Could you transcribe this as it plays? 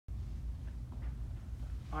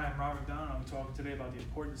Hi, I'm Robert McDonald. I'm talking today about the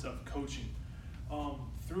importance of coaching.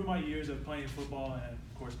 Through my years of playing football and,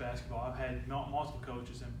 of course, basketball, I've had multiple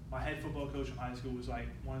coaches. And my head football coach from high school was like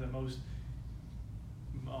one of the most,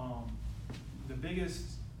 the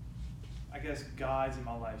biggest, I guess, guides in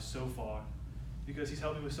my life so far, because he's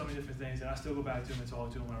helped me with so many different things, and I still go back to him and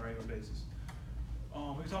talk to him on a regular basis.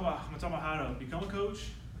 I'm going to talk about how to become a coach,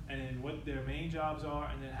 and then what their main jobs are,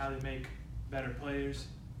 and then how they make better players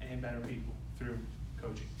and better people through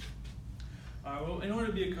coaching. Well, in order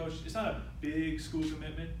to be a coach, it's not a big school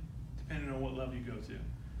commitment, depending on what level you go to.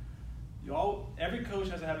 Every coach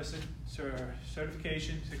has to have a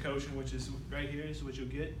certification to coaching, which is right here. Is what you'll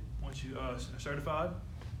get once you are certified.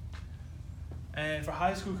 And for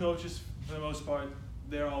high school coaches, for the most part,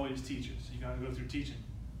 they're always teachers. You got to go through teaching,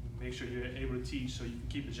 make sure you're able to teach so you can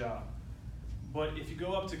keep a job. But if you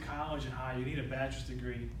go up to college and higher, you need a bachelor's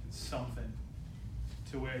degree in something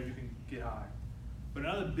to where you can get hired. But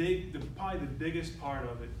probably the biggest part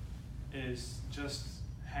of it is just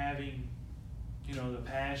having, the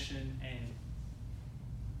passion and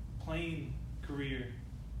playing career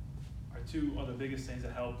are the biggest things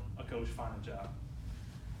that help a coach find a job.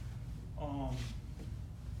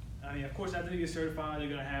 Of course, after you get certified,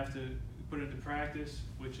 you're going to have to put it into practice,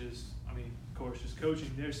 which is, of course, just coaching.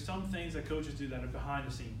 There's some things that coaches do that are behind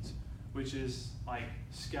the scenes, which is like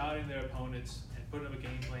scouting their opponents and putting up a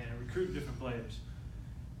game plan and recruit different players.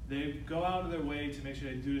 They go out of their way to make sure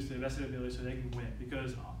they do this to the best of their ability so they can win,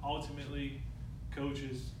 because ultimately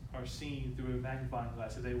coaches are seen through a magnifying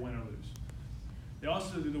glass if they win or lose. They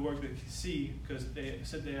also do the work they can see, because they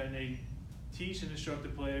sit there and they teach and instruct the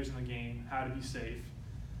players in the game how to be safe.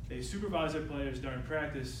 They supervise their players during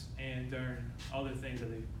practice and during other things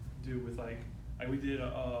that they do with like we did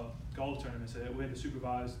a golf tournament, so we had to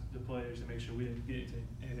supervise the players to make sure we didn't get into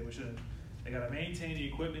anything we shouldn't. They got to maintain the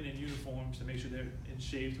equipment and uniforms to make sure they're in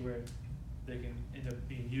shape to where they can end up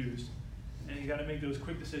being used. And you got to make those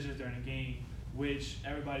quick decisions during the game, which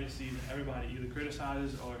everybody sees and everybody either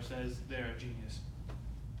criticizes or says they're a genius.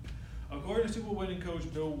 According to Super Bowl winning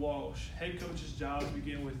coach Bill Walsh, head coach's jobs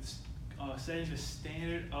begin with setting the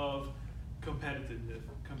standard of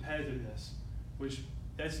competitiveness, which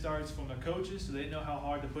that starts from the coaches, so they know how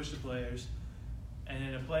hard to push the players, and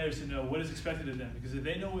then the players to know what is expected of them, because if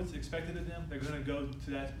they know what's expected of them, they're going to go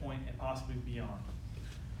to that point and possibly beyond.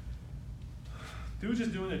 Through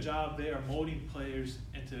just doing their job, they are molding players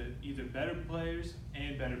into either better players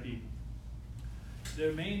and better people.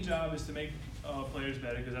 Their main job is to make players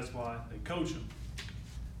better, because that's why they coach them.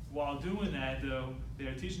 While doing that, though, they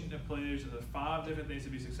are teaching the players the 5 different things to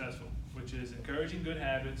be successful, which is encouraging good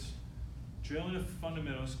habits, drilling the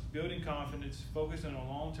fundamentals, building confidence, focusing on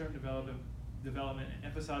long-term development, and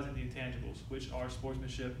emphasizing the intangibles, which are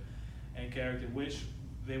sportsmanship and character, which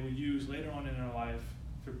they will use later on in their life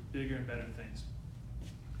for bigger and better things.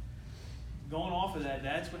 Going off of that,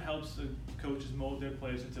 that's what helps the coaches mold their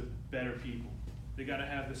players into better people. They got to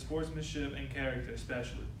have the sportsmanship and character,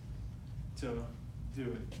 especially, to do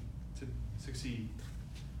it, to succeed.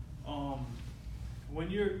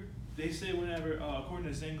 They say whenever,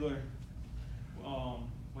 according to Zingler,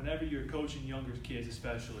 whenever you're coaching younger kids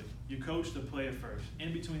especially, you coach the player first,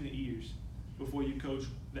 in between the ears, before you coach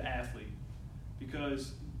the athlete.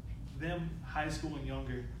 Because them, high school and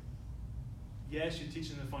younger, yes, you're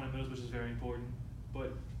teaching them the fundamentals, which is very important,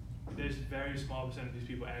 but there's a very small percentage of these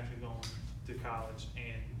people actually going to college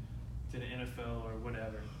and to the NFL or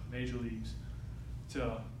whatever, major leagues,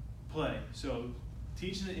 to play. So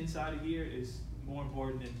teaching the inside of here is more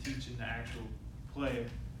important than teaching the actual player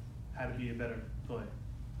how to be a better player,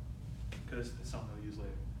 because it's something they'll use later.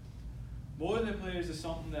 More than players is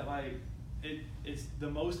something that it's the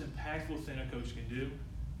most impactful thing a coach can do,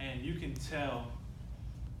 and you can tell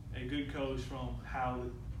a good coach from how the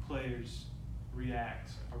players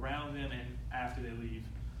react around them and after they leave.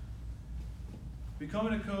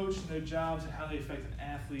 Becoming a coach and their jobs and how they affect an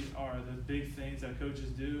athlete are the big things that coaches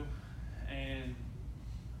do, and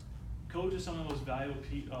coaches are some of the most valuable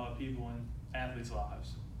people in athletes'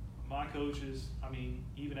 lives. My coaches,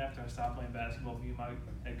 even after I stopped playing basketball, me and my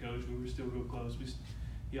head coach, we were still real close.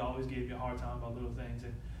 He always gave me a hard time about little things.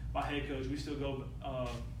 And my head coach, I still go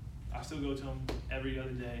to him every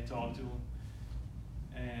other day and talk to him.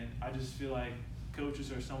 And I just feel like coaches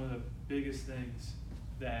are some of the biggest things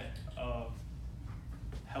that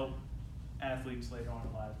help athletes later on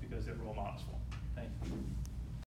in life, because they're role models for them. Thank you.